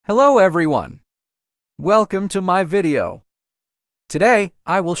Hello everyone! Welcome to my video. Today,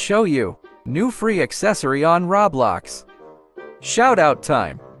 I will show you new free accessory on Roblox. Shout out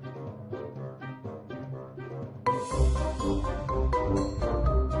time!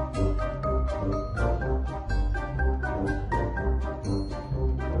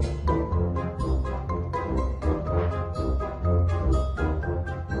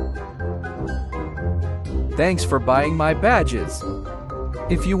 Thanks for buying my badges.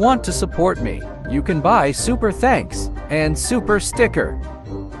 If you want to support me, you can buy Super Thanks and Super Sticker.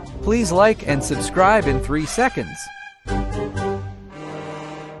 Please like and subscribe in 3 seconds.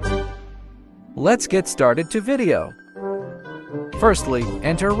 Let's get started to video. Firstly,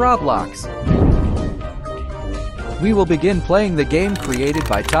 enter Roblox. We will begin playing the game created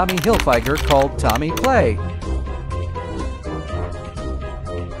by Tommy Hilfiger called Tommy Play.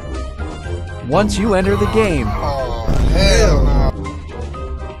 Once you enter the game, Hell no.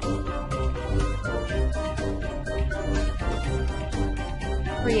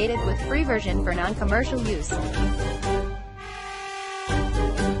 Created with free version for non-commercial use.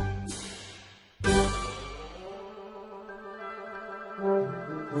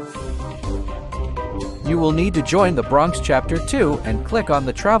 you will need to join the Bronx Chapter 2 and click on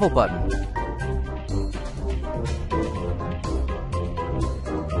the travel button.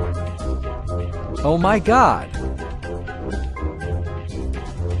 Oh my God!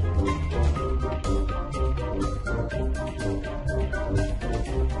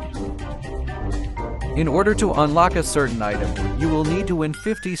 In order to unlock a certain item, you will need to win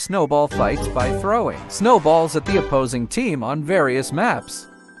 50 snowball fights by throwing snowballs at the opposing team on various maps.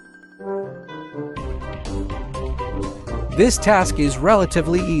 This task is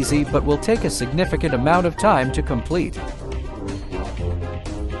relatively easy but will take a significant amount of time to complete.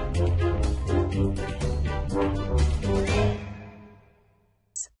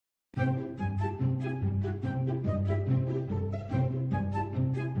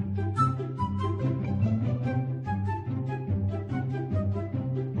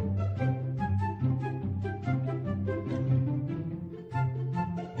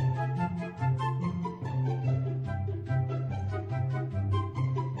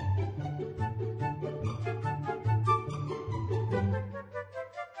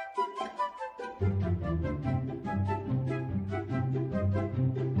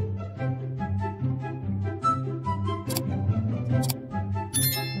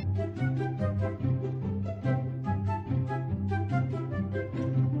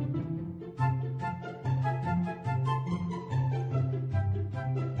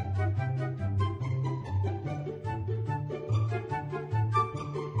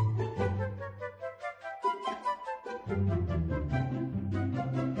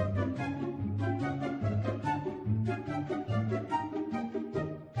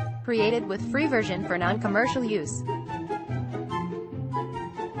 Created with free version for non-commercial use.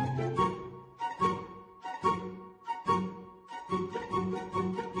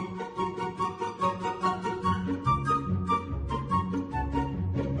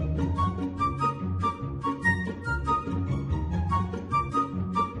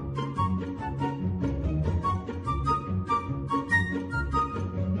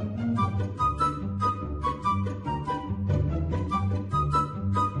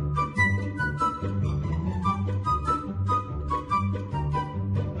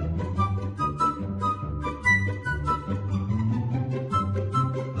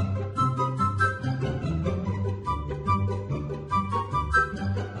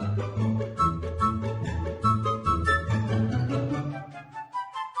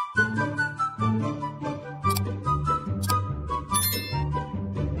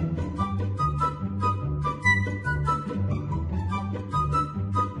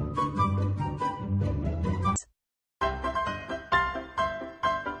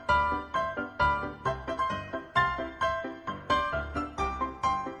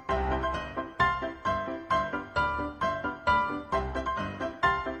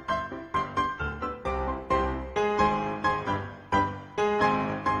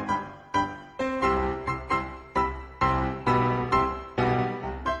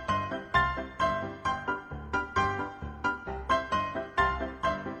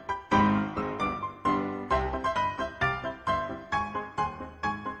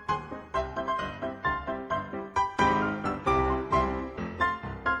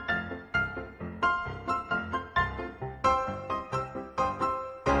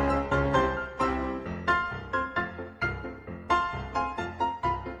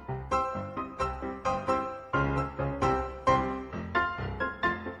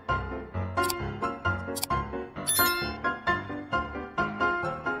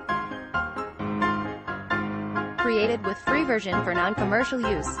 Created with free version for non-commercial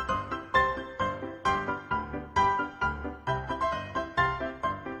use.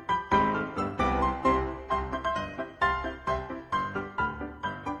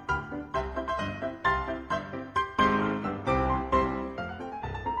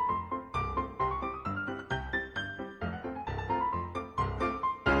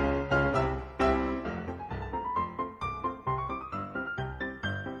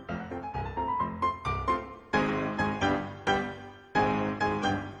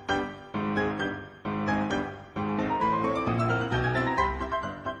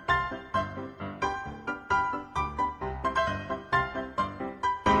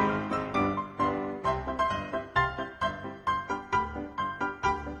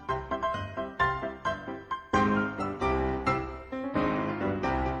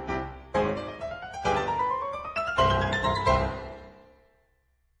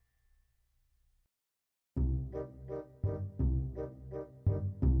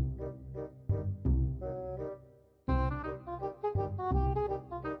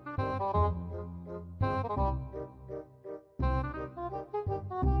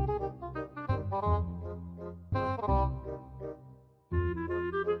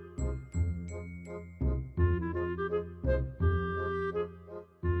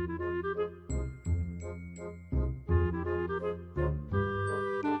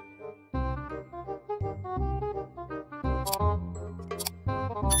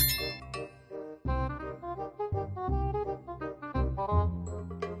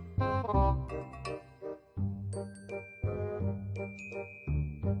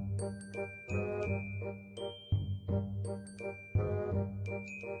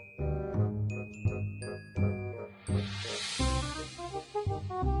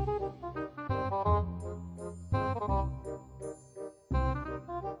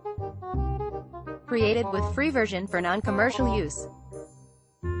 Created with free version for non-commercial use.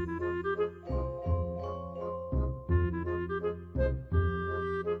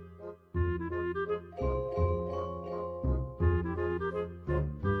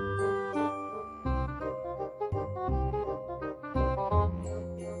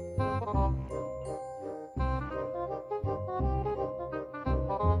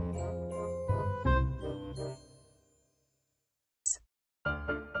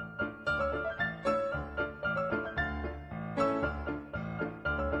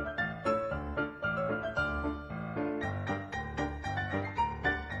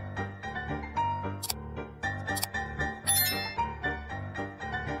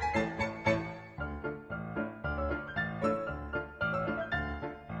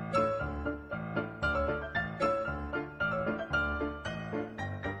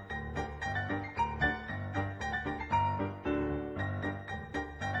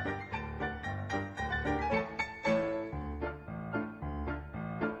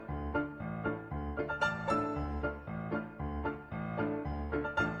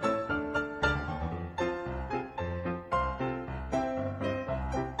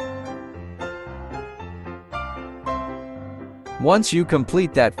 Once you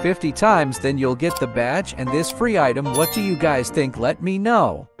complete that 50 times, then you'll get the badge and this free item. What do you guys think? Let me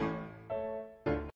know.